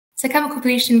So chemical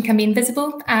pollution can be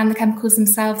invisible and the chemicals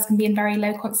themselves can be in very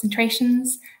low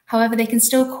concentrations. However, they can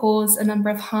still cause a number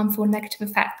of harmful negative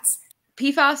effects.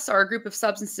 PFAS are a group of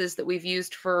substances that we've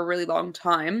used for a really long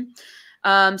time,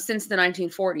 since the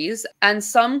 1940s, and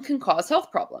some can cause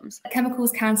health problems.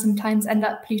 Chemicals can sometimes end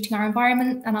up polluting our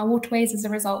environment and our waterways as a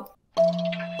result.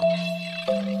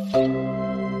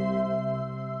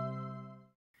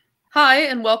 Hi,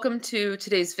 and welcome to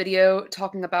today's video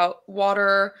talking about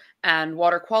water and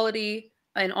water quality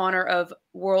in honor of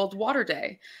World Water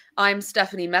Day. I'm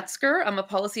Stephanie Metzger. I'm a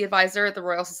policy advisor at the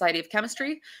Royal Society of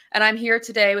Chemistry, and I'm here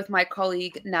today with my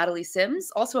colleague Natalie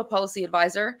Sims, also a policy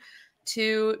advisor,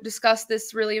 to discuss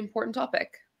this really important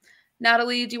topic.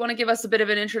 Natalie, do you want to give us a bit of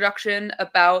an introduction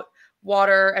about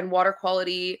water and water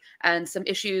quality and some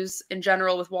issues in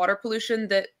general with water pollution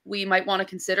that we might want to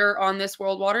consider on this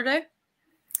World Water Day?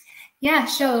 Yeah,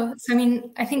 sure. So,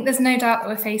 I think there's no doubt that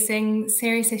we're facing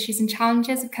serious issues and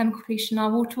challenges of chemical pollution in our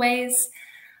waterways.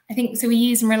 We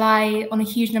use and rely on a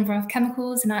huge number of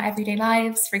chemicals in our everyday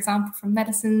lives, for example, from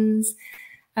medicines,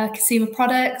 consumer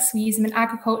products. We use them in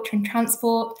agriculture and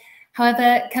transport.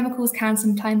 However, chemicals can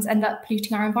sometimes end up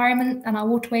polluting our environment and our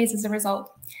waterways as a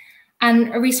result.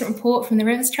 And a recent report from the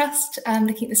Rivers Trust,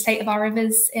 looking at the state of our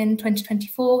rivers in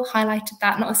 2024, highlighted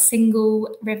that not a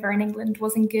single river in England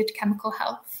was in good chemical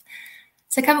health.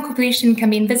 So chemical pollution can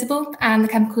be invisible and the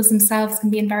chemicals themselves can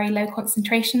be in very low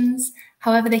concentrations.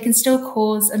 However, they can still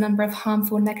cause a number of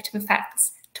harmful negative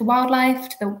effects to wildlife,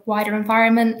 to the wider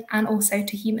environment, and also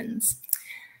to humans.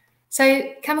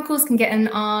 So chemicals can get in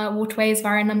our waterways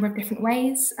via a number of different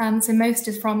ways. So most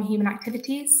is from human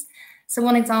activities. So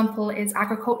one example is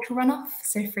agricultural runoff.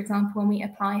 So for example, when we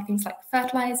apply things like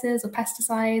fertilizers or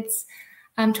pesticides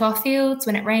to our fields,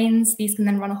 when it rains, these can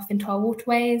then run off into our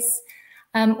waterways.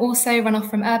 Also runoff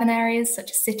from urban areas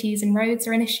such as cities and roads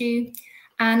are an issue.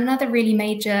 And another really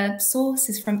major source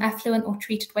is from effluent or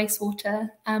treated wastewater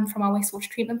from our wastewater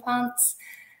treatment plants.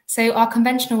 So our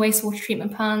conventional wastewater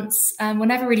treatment plants were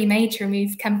never really made to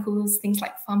remove chemicals, things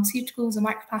like pharmaceuticals or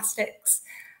microplastics.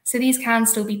 So these can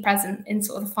still be present in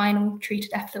sort of the final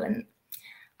treated effluent.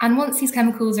 And once these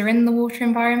chemicals are in the water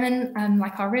environment,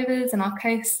 like our rivers and our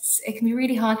coasts, it can be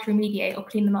really hard to remediate or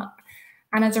clean them up.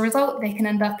 And as a result, they can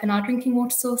end up in our drinking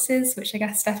water sources, which I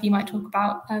guess, Steph, you might talk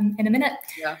about in a minute.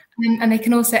 Yeah. And they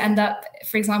can also end up,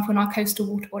 for example, in our coastal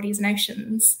water bodies and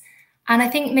oceans. And I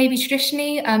think maybe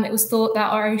traditionally it was thought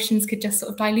that our oceans could just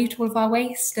sort of dilute all of our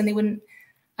waste and they wouldn't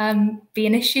be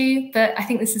an issue. But I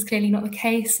think this is clearly not the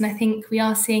case. And I think we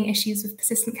are seeing issues with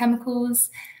persistent chemicals,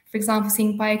 for example,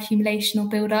 seeing bioaccumulation or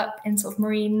buildup in sort of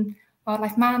marine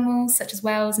wildlife mammals, such as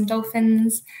whales and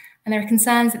dolphins. And there are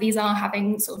concerns that these are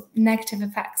having sort of negative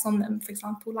effects on them, for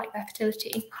example, like their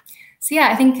fertility. So yeah,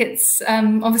 I think it's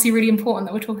obviously really important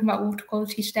that we're talking about water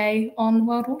quality today on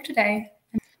World Water Day.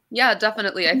 Yeah,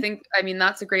 definitely. I mean,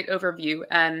 that's a great overview.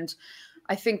 And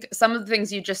I think some of the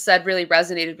things you just said really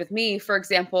resonated with me. For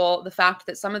example, the fact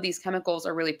that some of these chemicals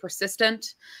are really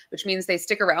persistent, which means they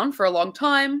stick around for a long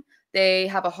time. They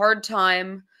have a hard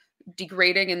time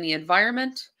degrading in the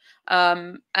environment.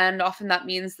 And often that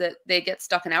means that they get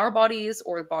stuck in our bodies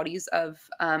or bodies of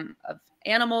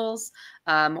animals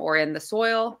or in the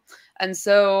soil. And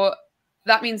so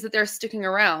that means that they're sticking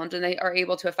around and they are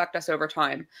able to affect us over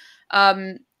time.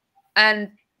 And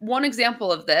one example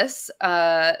of this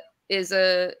is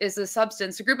a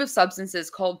group of substances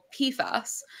called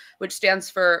PFAS, which stands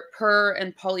for per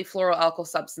and polyfluoroalkyl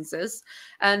substances.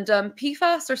 And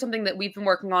PFAS are something that we've been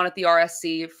working on at the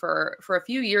RSC for a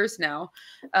few years now,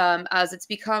 as it's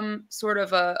become sort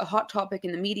of a hot topic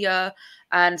in the media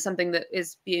and something that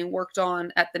is being worked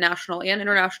on at the national and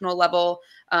international level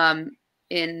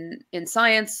in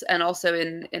science and also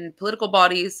in political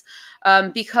bodies,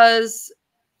 because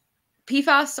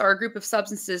PFAS are a group of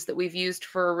substances that we've used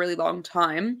for a really long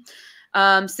time,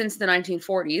 since the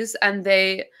 1940s, and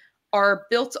they are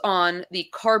built on the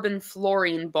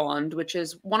carbon-fluorine bond, which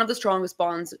is one of the strongest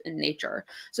bonds in nature.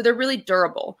 So they're really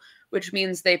durable, which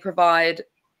means they provide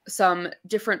some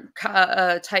different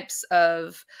types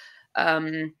of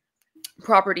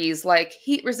properties like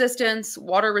heat resistance,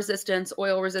 water resistance,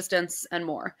 oil resistance, and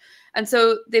more. And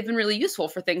so they've been really useful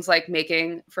for things like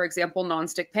making, for example,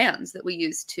 nonstick pans that we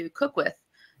use to cook with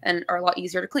and are a lot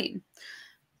easier to clean.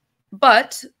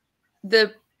 But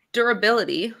the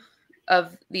durability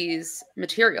of these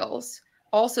materials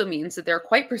also means that they're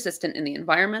quite persistent in the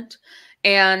environment,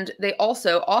 and they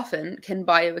also often can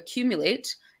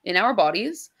bioaccumulate in our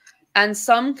bodies, and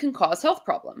some can cause health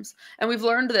problems. And we've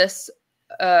learned this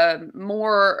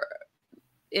more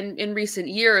in recent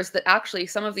years, that actually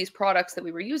some of these products that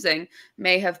we were using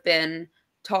may have been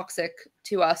toxic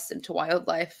to us and to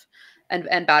wildlife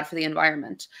and bad for the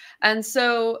environment. And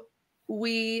so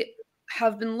we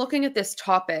have been looking at this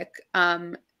topic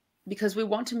because we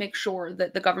want to make sure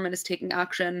that the government is taking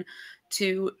action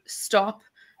to stop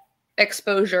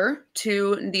exposure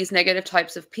to these negative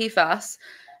types of PFAS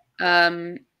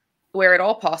where at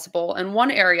all possible. And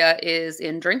one area is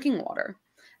in drinking water.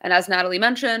 And as Natalie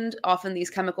mentioned, often these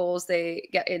chemicals, they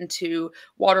get into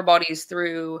water bodies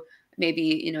through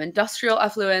maybe, industrial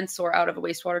effluents or out of a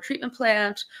wastewater treatment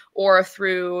plant, or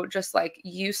through just like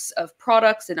use of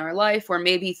products in our life, or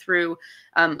maybe through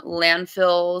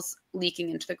landfills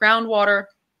leaking into the groundwater.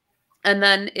 And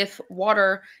then if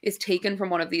water is taken from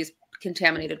one of these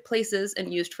contaminated places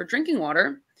and used for drinking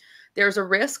water, there's a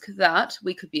risk that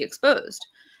we could be exposed.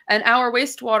 And our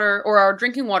wastewater or our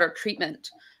drinking water treatment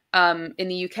in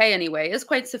the UK anyway is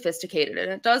quite sophisticated,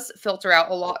 and it does filter out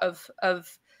a lot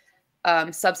of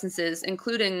substances,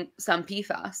 including some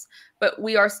PFAS. But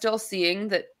we are still seeing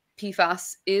that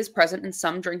PFAS is present in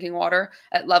some drinking water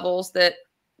at levels that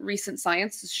recent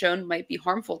science has shown might be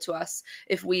harmful to us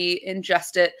if we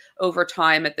ingest it over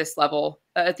time at this level,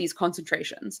 at these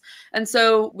concentrations. And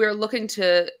so we're looking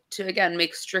to again,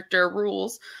 make stricter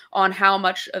rules on how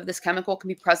much of this chemical can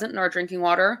be present in our drinking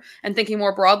water, and thinking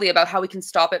more broadly about how we can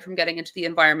stop it from getting into the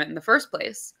environment in the first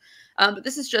place. But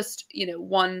this is just,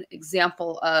 one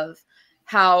example of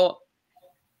how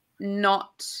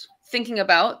not thinking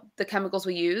about the chemicals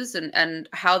we use and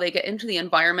how they get into the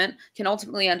environment can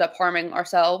ultimately end up harming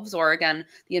ourselves, or again,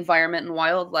 the environment and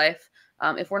wildlife,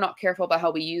 if we're not careful about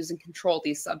how we use and control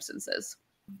these substances.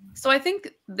 So I think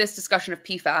this discussion of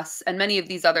PFAS and many of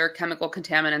these other chemical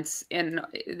contaminants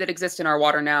that exist in our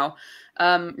water now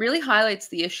really highlights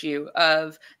the issue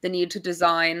of the need to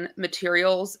design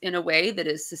materials in a way that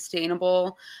is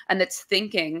sustainable and that's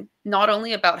thinking not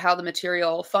only about how the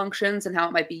material functions and how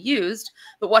it might be used,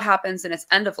 but what happens in its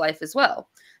end of life as well.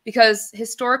 Because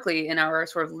historically, in our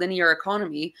sort of linear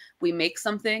economy, we make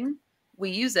something, we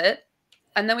use it,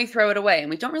 and then we throw it away, and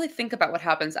we don't really think about what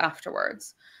happens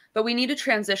afterwards. But we need to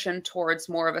transition towards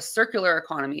more of a circular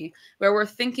economy where we're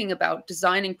thinking about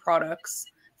designing products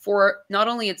for not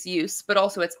only its use, but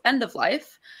also its end of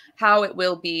life, how it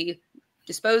will be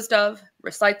disposed of,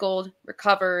 recycled,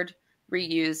 recovered,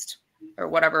 reused, or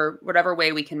whatever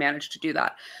way we can manage to do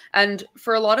that. And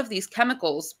for a lot of these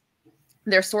chemicals,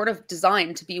 they're sort of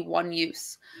designed to be one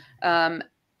use. And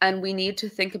we need to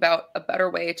think about a better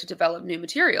way to develop new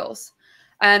materials.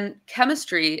 And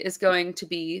chemistry is going to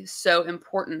be so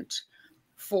important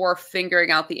for figuring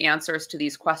out the answers to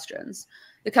these questions.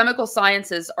 The chemical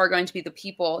sciences are going to be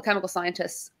chemical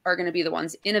scientists are going to be the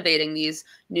ones innovating these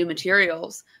new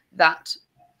materials that,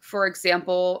 for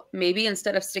example, maybe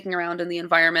instead of sticking around in the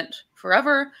environment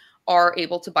forever, are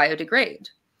able to biodegrade,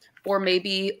 or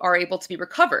maybe are able to be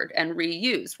recovered and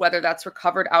reused, whether that's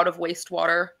recovered out of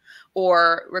wastewater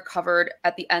or recovered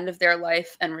at the end of their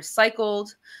life and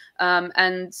recycled.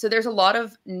 And so there's a lot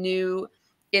of new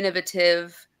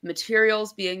innovative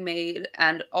materials being made,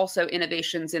 and also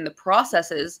innovations in the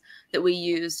processes that we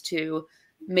use to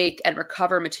make and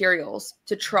recover materials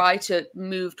to try to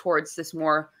move towards this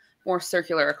more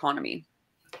circular economy.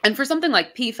 And for something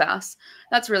like PFAS,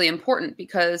 that's really important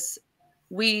because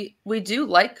we do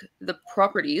like the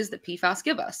properties that PFAS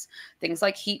give us. Things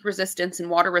like heat resistance and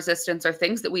water resistance are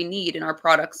things that we need in our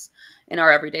products in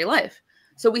our everyday life.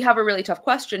 So we have a really tough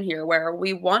question here where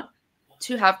we want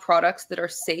to have products that are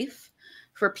safe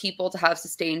for people to have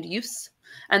sustained use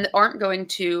and that aren't going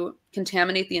to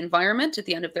contaminate the environment at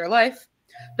the end of their life,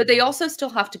 but they also still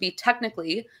have to be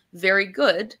technically very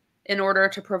good in order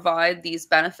to provide these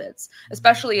benefits,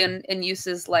 especially in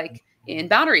uses like in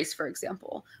batteries, for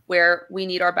example, where we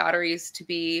need our batteries to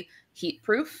be heat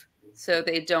proof so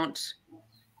they don't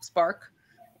spark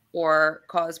or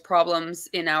cause problems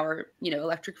in our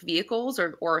electric vehicles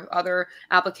or other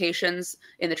applications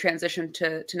in the transition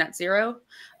to net zero,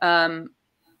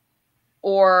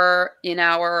 or in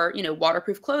our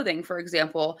waterproof clothing, for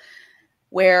example,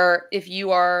 where if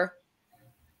you are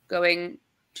going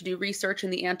to do research in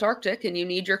the Antarctic and you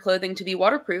need your clothing to be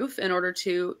waterproof in order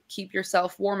to keep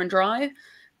yourself warm and dry,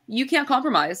 you can't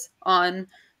compromise on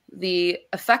the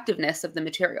effectiveness of the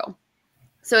material.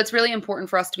 So it's really important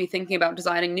for us to be thinking about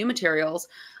designing new materials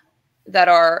that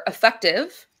are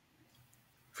effective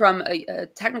from a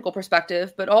technical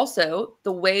perspective, but also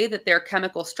the way that their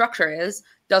chemical structure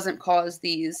doesn't cause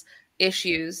these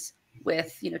issues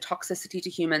with toxicity to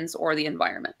humans or the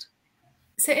environment.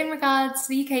 So in regards,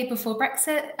 the UK before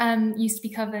Brexit used to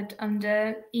be covered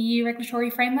under EU regulatory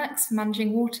frameworks for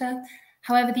managing water.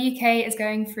 However, the UK is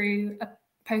going through a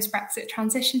post-Brexit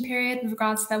transition period with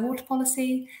regards to their water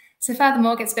policy. So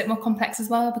furthermore, it gets a bit more complex as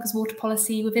well because water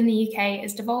policy within the UK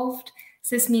is devolved.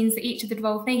 So this means that each of the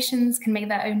devolved nations can make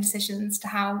their own decisions to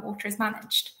how water is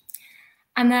managed.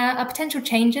 And there are potential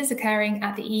changes occurring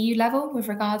at the EU level with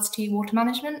regards to water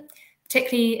management,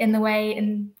 particularly in the way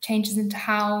and changes into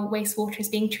how wastewater is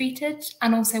being treated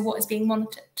and also what is being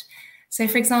monitored. So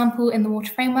for example, in the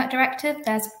Water Framework Directive,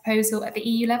 there's a proposal at the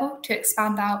EU level to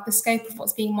expand out the scope of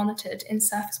what's being monitored in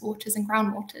surface waters and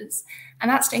groundwaters, and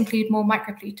that's to include more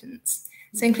micropollutants.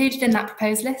 So included in that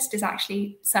proposed list is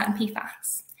actually certain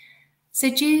PFAS. So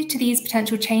due to these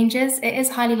potential changes, it is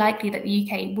highly likely that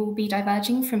the UK will be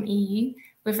diverging from EU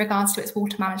with regards to its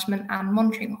water management and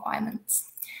monitoring requirements.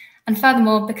 And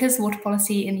furthermore, because water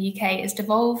policy in the UK is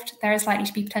devolved, there is likely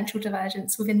to be potential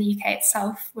divergence within the UK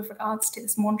itself with regards to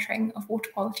this monitoring of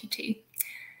water quality too.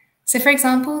 So for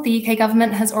example, the UK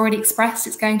government has already expressed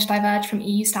it's going to diverge from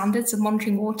EU standards of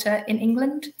monitoring water in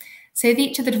England. So if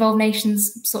each of the devolved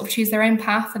nations sort of choose their own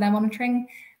path for their monitoring,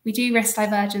 we do risk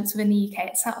divergence within the UK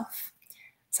itself.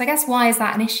 So I guess why is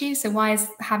that an issue? So why is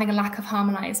having a lack of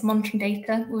harmonised monitoring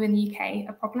data within the UK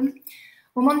a problem?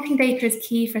 Well, monitoring data is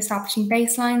key for establishing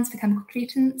baselines for chemical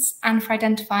pollutants and for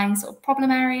identifying sort of problem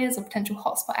areas or potential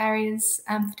hotspot areas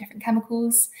for different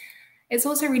chemicals. It's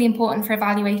also really important for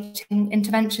evaluating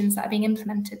interventions that are being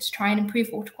implemented to try and improve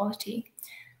water quality.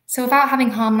 So without having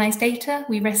harmonised data,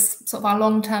 we risk sort of our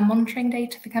long-term monitoring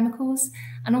data for chemicals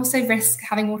and also risk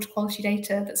having water quality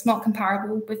data that's not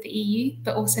comparable with the EU,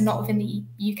 but also not within the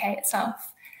UK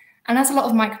itself. And as a lot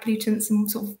of micropollutants and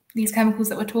sort of these chemicals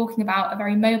that we're talking about are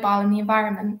very mobile in the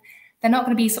environment, they're not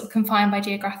going to be sort of confined by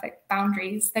geographic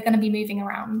boundaries. They're going to be moving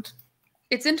around.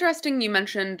 It's interesting you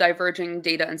mentioned diverging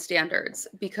data and standards,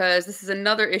 because this is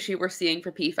another issue we're seeing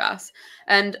for PFAS.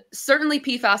 And certainly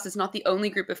PFAS is not the only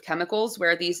group of chemicals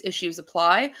where these issues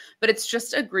apply, but it's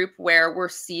just a group where we're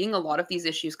seeing a lot of these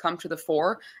issues come to the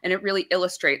fore, and it really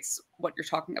illustrates what you're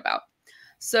talking about.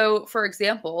 So, for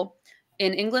example,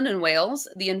 in England and Wales,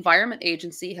 the Environment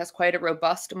Agency has quite a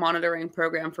robust monitoring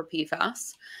program for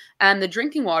PFAS, and the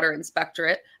Drinking Water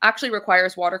Inspectorate actually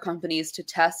requires water companies to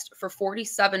test for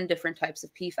 47 different types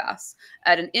of PFAS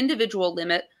at an individual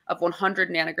limit of 100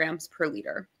 nanograms per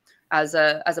liter as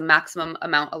a maximum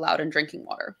amount allowed in drinking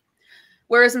water.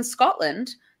 Whereas in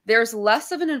Scotland, there's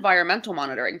less of an environmental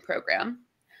monitoring program,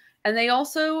 and they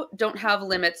also don't have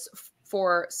limits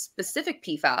for specific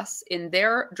PFAS in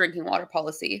their drinking water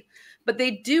policy, but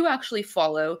they do actually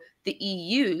follow the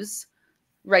EU's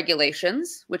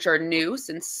regulations, which are new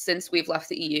since we've left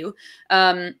the EU,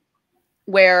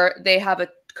 where they have a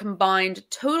combined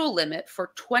total limit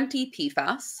for 20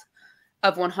 PFAS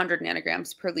of 100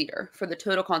 nanograms per liter for the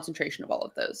total concentration of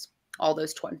all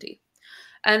those 20.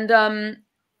 And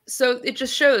so it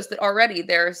just shows that already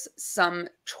there's some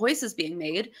choices being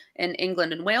made in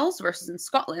England and Wales versus in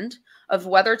Scotland of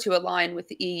whether to align with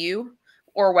the EU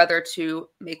or whether to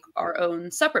make our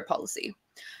own separate policy.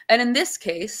 And in this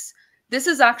case, this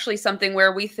is actually something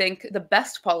where we think the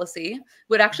best policy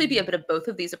would actually be a bit of both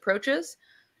of these approaches.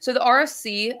 So the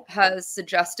RSC has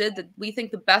suggested that we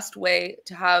think the best way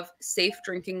to have safe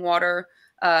drinking water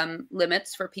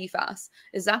limits for PFAS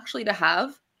is actually to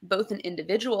have both an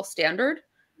individual standard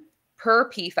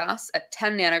per PFAS at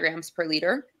 10 nanograms per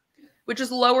liter, which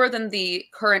is lower than the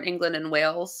current England and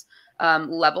Wales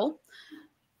level.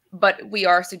 But we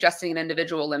are suggesting an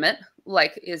individual limit,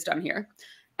 like is done here.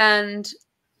 And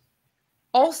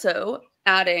also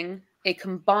adding a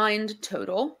combined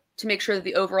total to make sure that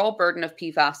the overall burden of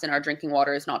PFAS in our drinking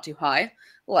water is not too high,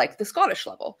 like the Scottish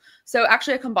level. So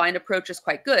actually a combined approach is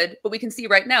quite good, but we can see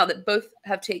right now that both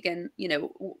have taken,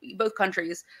 both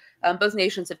countries, both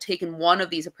nations have taken one of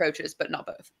these approaches, but not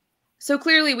both. So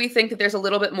clearly we think that there's a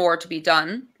little bit more to be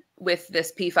done with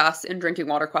this PFAS in drinking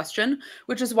water question,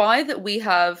 which is why that we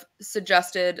have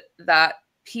suggested that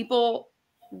people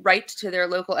write to their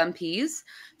local MPs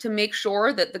to make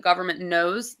sure that the government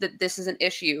knows that this is an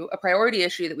issue, a priority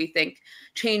issue that we think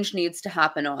change needs to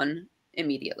happen on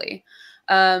immediately.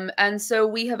 And so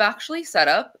we have actually set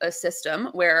up a system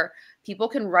where people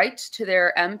can write to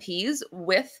their MPs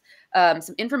with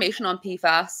some information on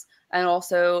PFAS and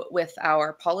also with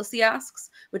our policy asks,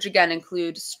 which again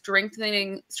include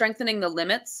strengthening the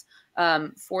limits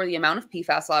for the amount of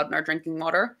PFAS allowed in our drinking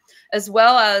water, as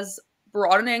well as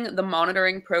broadening the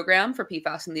monitoring program for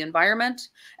PFAS in the environment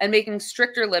and making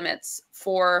stricter limits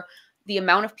for the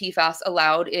amount of PFAS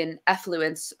allowed in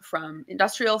effluents from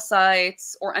industrial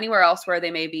sites or anywhere else where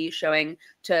they may be showing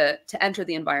to enter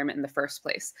the environment in the first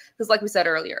place. Because like we said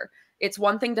earlier, it's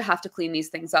one thing to have to clean these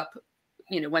things up,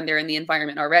 when they're in the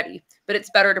environment already, but it's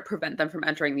better to prevent them from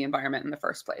entering the environment in the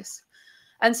first place.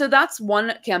 And so that's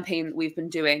one campaign that we've been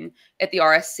doing at the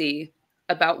RSC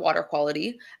about water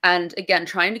quality. And again,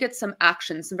 trying to get some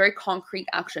actions, some very concrete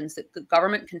actions that the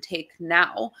government can take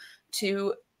now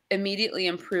to immediately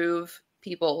improve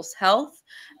people's health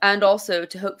and also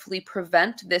to hopefully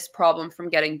prevent this problem from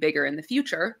getting bigger in the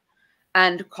future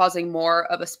and causing more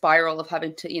of a spiral of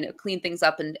having to, clean things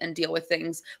up and deal with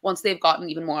things once they've gotten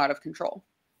even more out of control.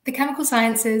 The chemical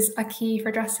sciences are key for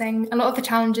addressing a lot of the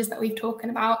challenges that we've talked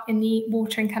about in the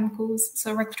water and chemicals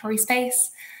sort of regulatory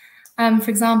space. For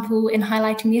example, in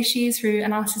highlighting the issues through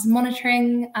analysis and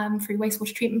monitoring, through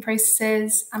wastewater treatment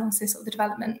processes, and also sort of the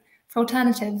development for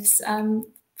alternatives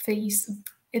for use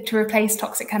to replace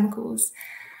toxic chemicals.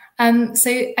 So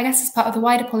I guess as part of the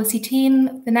wider policy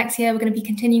team, the next year we're going to be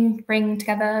continuing to bring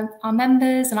together our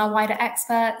members and our wider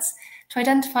experts to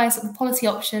identify sort of the policy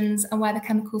options and where the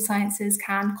chemical sciences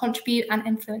can contribute and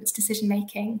influence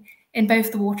decision-making in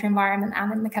both the water environment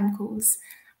and in the chemicals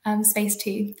space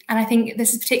too. And I think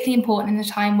this is particularly important in a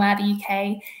time where the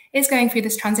UK is going through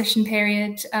this transition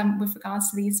period with regards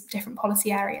to these different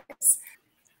policy areas.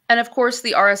 And of course,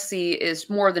 the RSC is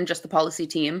more than just the policy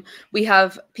team. We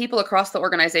have people across the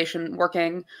organization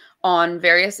working on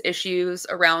various issues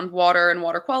around water and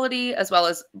water quality, as well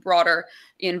as broader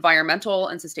environmental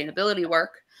and sustainability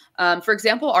work. For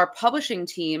example, our publishing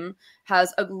team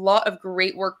has a lot of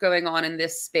great work going on in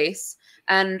this space.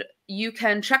 And you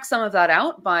can check some of that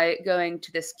out by going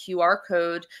to this QR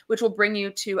code, which will bring you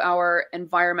to our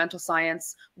environmental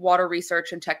science, water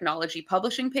research, and technology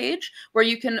publishing page, where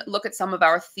you can look at some of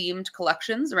our themed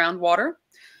collections around water.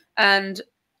 And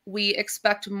we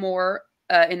expect more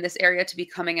in this area to be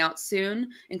coming out soon,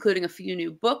 including a few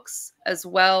new books as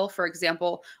well, for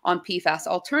example, on PFAS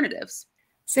alternatives.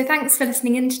 So thanks for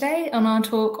listening in today on our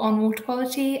talk on water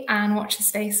quality, and watch the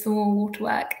space for more water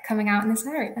work coming out in this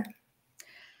area.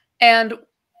 And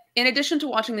in addition to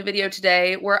watching the video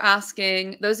today, we're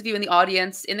asking those of you in the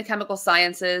audience in the chemical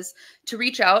sciences to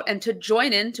reach out and to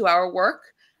join into our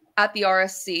work at the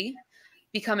RSC,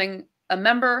 becoming a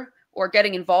member or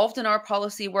getting involved in our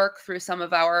policy work through some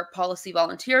of our policy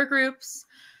volunteer groups,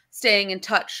 staying in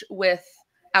touch with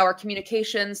our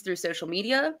communications through social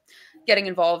media, getting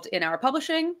involved in our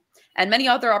publishing, and many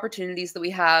other opportunities that we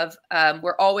have.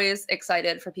 We're always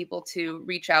excited for people to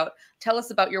reach out, tell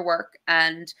us about your work,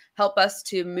 and help us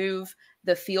to move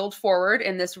the field forward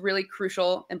in this really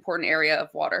crucial, important area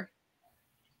of water.